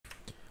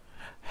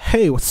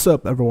Hey, what's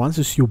up everyone, this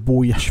is your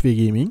boy Yashvi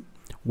Gaming.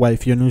 Well,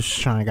 if you're new to the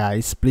channel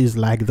guys, please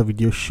like the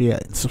video, share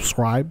and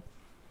subscribe.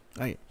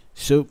 Alright,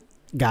 so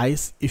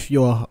guys, if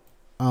you're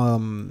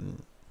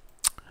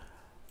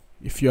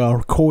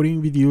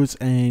recording videos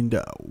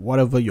and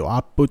whatever your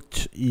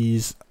output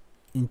is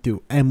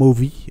into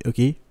MOV,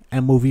 okay,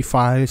 MOV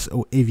files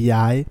or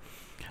AVI,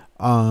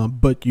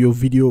 but your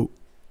video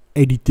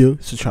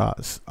editor, such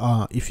as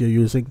if you're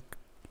using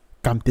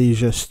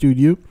Camtasia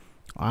Studio,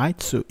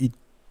 alright, so it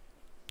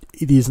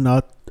is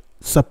not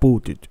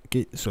supported.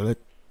 Okay, so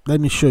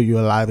let me show you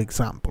a live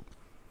example.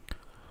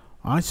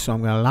 Alright, so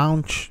I'm gonna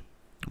launch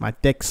my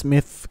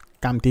TechSmith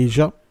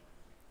Camtasia.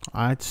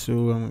 Alright,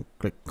 so I'm gonna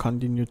click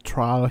continue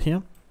trial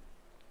here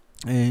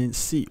and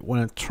see when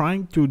I'm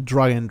trying to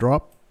drag and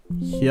drop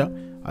here,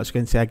 as you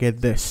can see, I get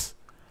this.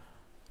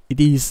 It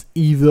is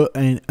either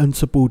an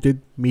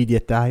unsupported media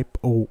type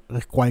or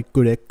required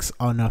codecs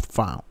are not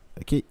found.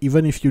 Okay,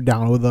 even if you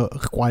download the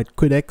required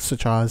codecs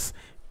such as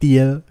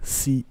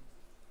TLC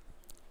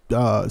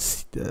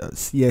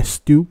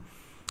CS2,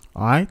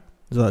 alright,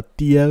 the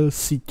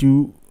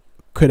TLC2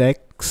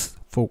 codecs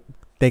for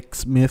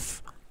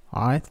TechSmith,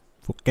 alright,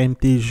 for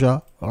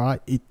Camtasia,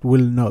 alright, it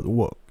will not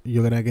work.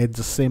 You're gonna get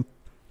the same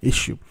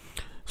issue.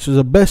 So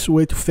the best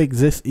way to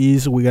fix this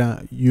is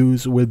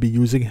we'll be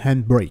using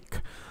Handbrake.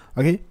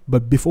 Okay,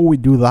 but before we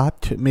do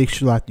that, make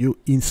sure that you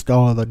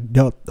install the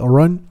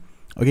 .run,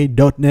 okay,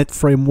 .NET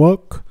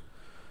framework.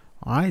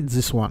 Alright,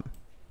 this one,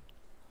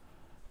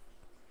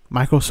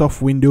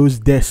 Microsoft Windows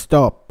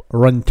Desktop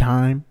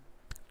Runtime.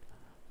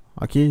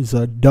 Okay,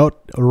 the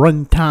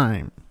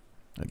 .runtime,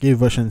 okay,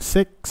 version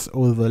 6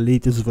 or the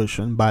latest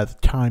version by the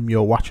time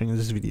you're watching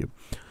this video.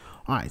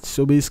 Alright,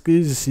 so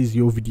basically this is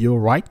your video,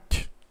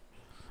 right?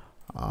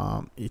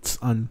 It's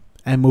on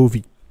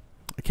MOV.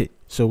 Okay,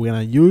 so we're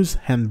gonna use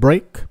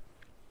Handbrake.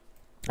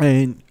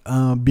 And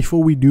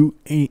before we do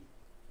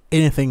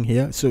anything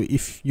here, so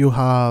if you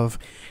have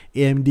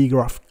AMD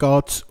graphic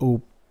cards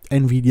or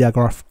NVIDIA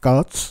graphic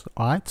cards,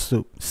 alright,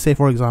 so say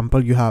for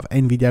example you have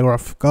NVIDIA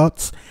graphic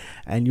cards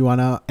and you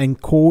wanna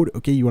encode,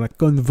 okay, you wanna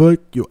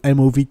convert your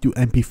MOV to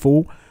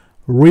MP4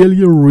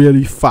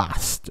 really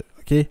fast.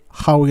 Okay,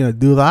 how are we gonna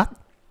do that?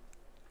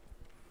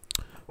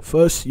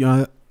 First, you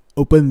wanna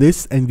open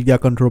this NVIDIA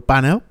control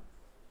panel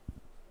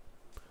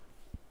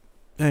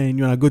and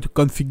you wanna go to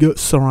configure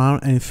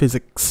surround and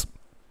physics.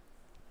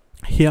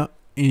 Here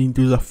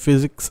into the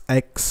physics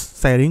X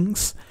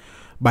settings,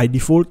 by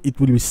default it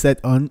will be set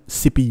on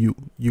CPU.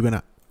 You're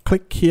gonna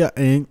click here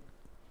and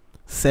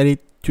set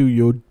it to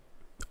your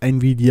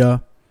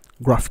NVIDIA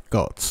graphic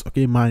cards.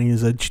 Okay, mine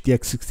is a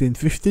GTX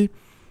 1650.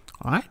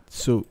 Alright,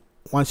 so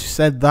once you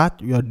set that,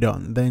 you're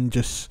done. Then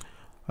just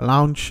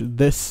launch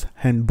this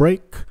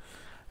Handbrake,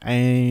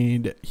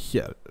 and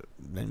here,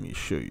 let me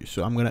show you.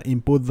 So I'm gonna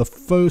import the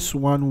first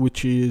one,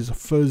 which is the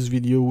first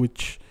video,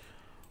 which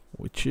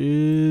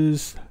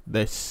is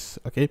this.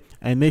 Okay,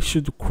 and make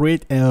sure to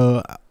create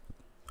a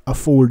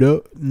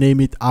folder,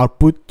 name it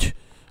output,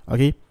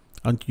 okay,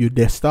 onto your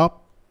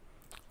desktop.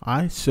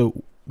 Alright,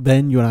 so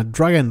then you're gonna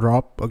drag and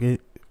drop, okay,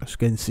 as you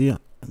can see,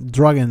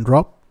 drag and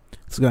drop.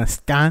 It's gonna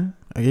scan,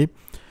 okay.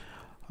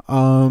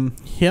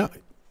 Here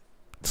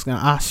it's gonna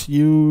ask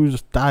you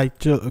the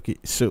title. Okay,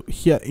 so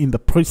here in the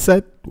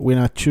preset we're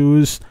gonna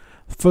choose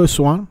first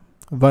one,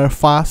 very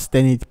fast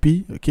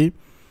 1080p. Okay,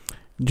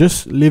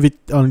 just leave it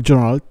on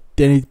general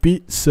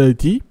 1080p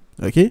 30.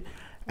 Okay,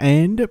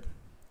 and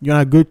you're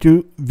gonna go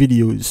to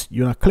videos,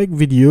 you're gonna click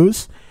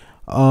videos.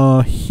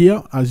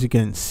 Here, as you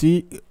can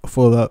see,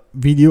 for the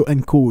video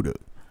encoder,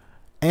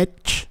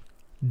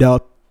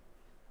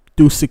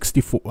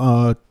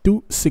 H.264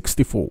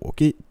 264,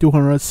 okay,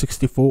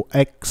 264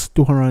 x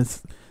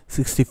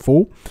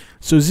 264.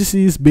 So this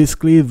is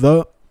basically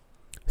the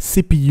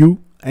CPU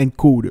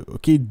encoder.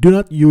 Okay, do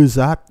not use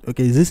that.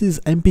 Okay, this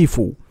is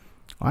MP4.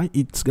 Right,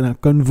 it's gonna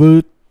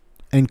convert,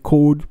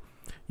 encode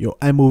your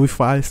MOV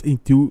files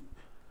into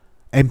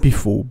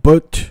MP4,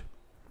 but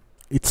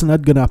it's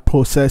not gonna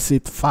process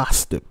it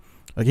faster,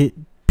 okay,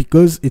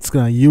 because it's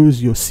gonna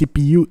use your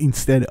CPU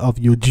instead of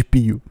your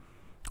GPU,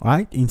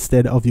 right,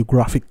 instead of your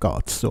graphic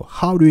cards. So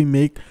how do we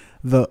make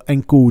the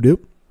encoder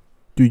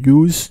to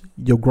use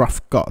your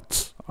graphic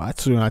cards? Alright,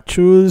 so we're gonna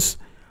choose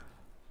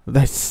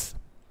this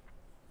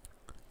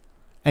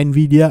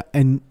NVIDIA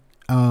and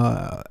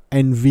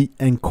NV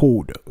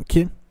encoder.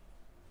 Okay,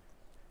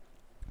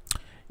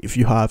 if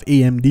you have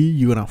AMD,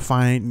 you're gonna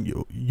find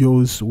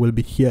yours will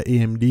be here,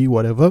 AMD,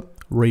 whatever,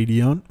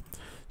 Radeon.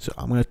 So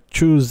I'm gonna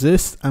choose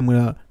this. I'm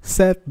gonna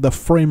set the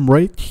frame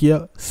rate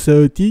here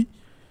 30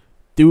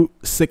 to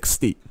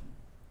 60.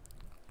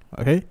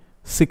 Okay,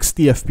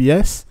 60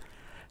 FPS.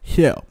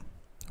 Here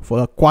for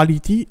the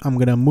quality, I'm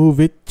gonna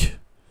move it,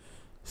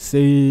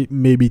 say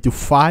maybe to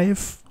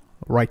 5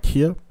 right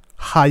here,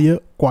 higher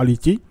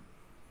quality.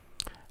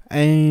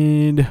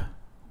 And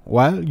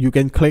well, you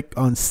can click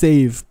on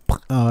save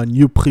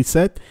new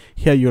preset.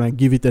 Here you're gonna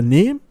give it a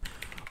name.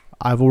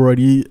 I've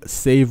already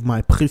saved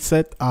my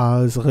preset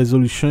as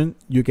resolution.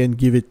 You can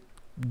give it,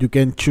 you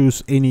can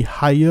choose any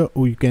higher,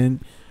 or you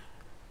can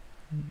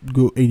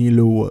go any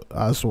lower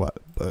as well,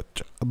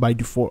 but by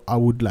default I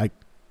would like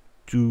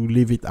to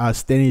leave it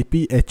as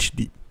 1080p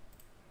HD.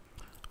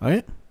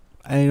 Okay,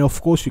 and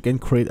of course you can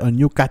create a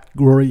new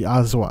category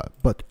as well,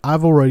 but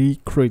I've already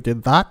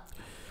created that.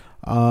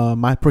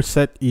 My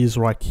preset is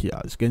right here,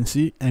 as you can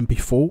see,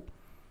 MP4.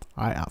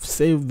 I have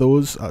saved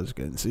those, as you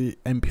can see,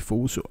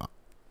 MP4. So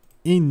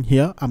in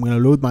here I'm gonna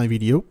load my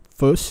video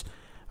first.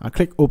 I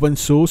click open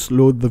source,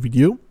 load the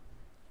video.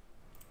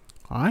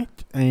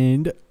 Alright,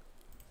 and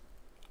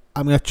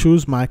I'm gonna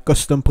choose my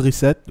custom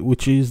preset,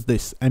 which is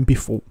this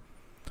MP4.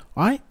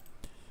 Alright,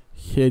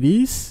 here it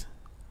is.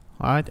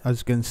 Alright,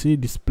 as you can see,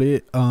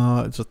 display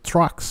the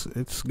tracks.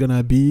 It's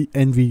gonna be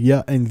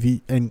NVIDIA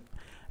and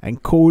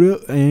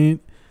encoder and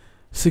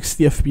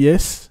 60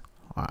 FPS.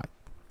 Alright.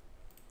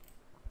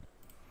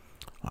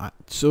 Alright,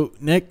 so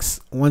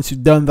next, once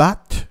you've done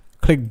that,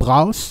 click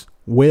browse,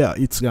 where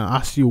it's gonna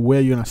ask you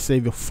where you're gonna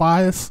save your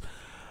files.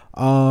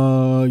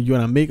 You're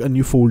gonna make a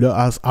new folder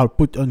as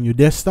output on your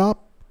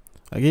desktop.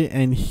 Okay,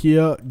 and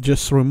here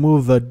just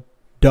remove the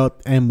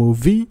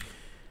 .mov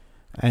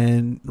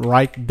and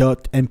write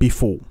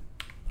 .mp4.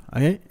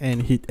 Okay,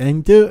 and hit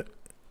enter.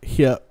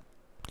 Here,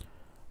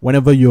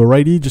 whenever you're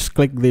ready, just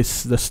click the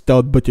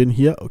start button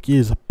here. Okay,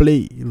 it's a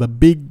play, the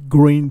big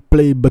green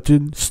play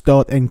button,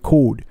 start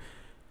encode,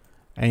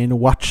 and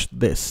watch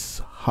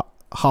this,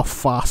 how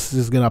fast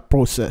it's gonna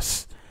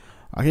process.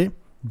 Okay,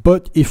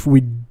 but if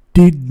we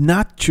did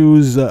not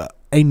choose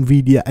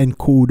NVIDIA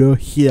encoder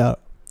here,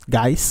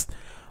 guys,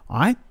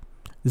 alright,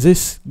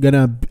 this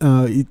gonna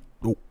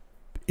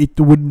it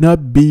would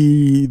not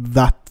be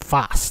that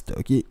fast.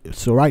 Okay,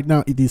 so right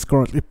now it is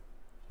currently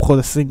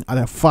processing at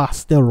a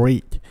faster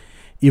rate,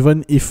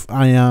 even if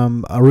I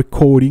am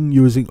recording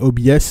using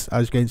OBS.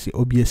 As you can see,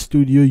 OBS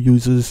Studio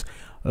uses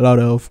a lot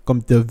of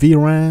computer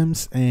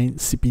VRAMs and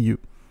CPU.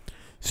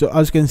 So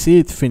as you can see,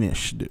 it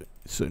finished.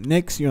 So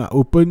next, you're gonna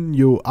open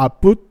your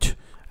output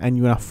and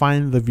you're gonna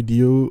find the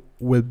video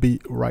will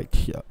be right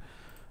here.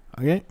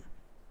 Okay,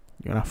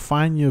 you're gonna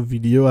find your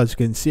video, as you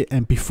can see,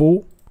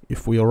 MP4.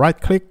 If we right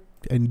click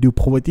and do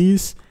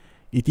properties,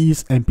 it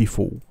is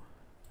MP4.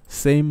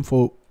 Same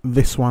for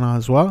this one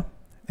as well,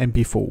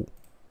 MP4.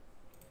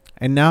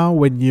 And now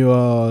when you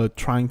are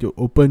trying to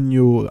open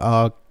your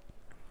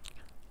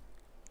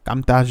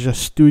Camtasia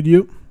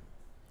Studio,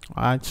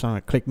 alright, so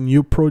I click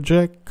new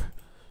project.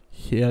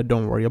 Here,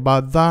 don't worry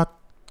about that.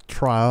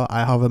 Trial,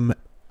 I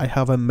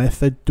have a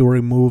method to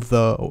remove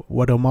the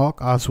watermark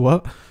as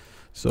well,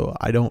 so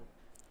I don't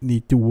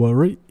need to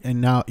worry. And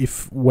now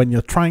if when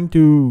you're trying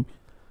to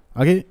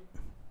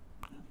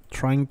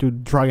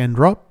drag and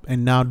drop,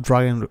 and now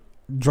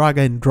drag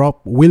and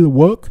drop will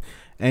work,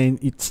 and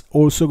it's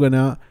also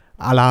gonna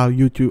allow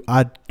you to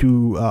add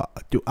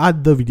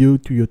the video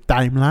to your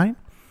timeline.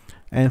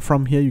 And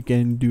from here you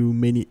can do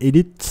many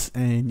edits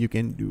and you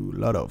can do a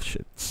lot of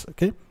shits.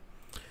 Okay,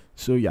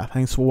 so yeah,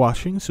 thanks for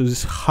watching. So this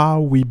is how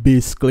we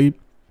basically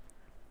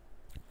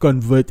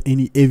convert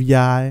any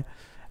AVI,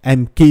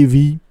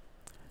 MKV,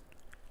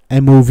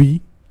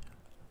 MOV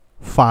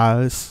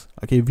files,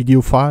 okay,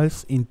 video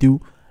files,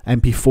 into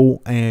MP4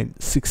 and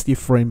 60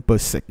 frames per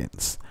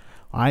second.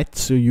 Alright,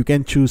 so you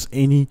can choose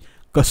any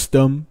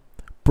custom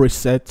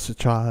preset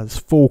such as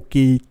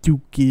 4K,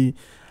 2K,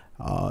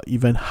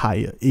 even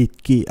higher,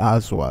 8K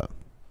as well.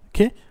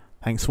 Okay,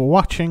 thanks for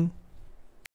watching.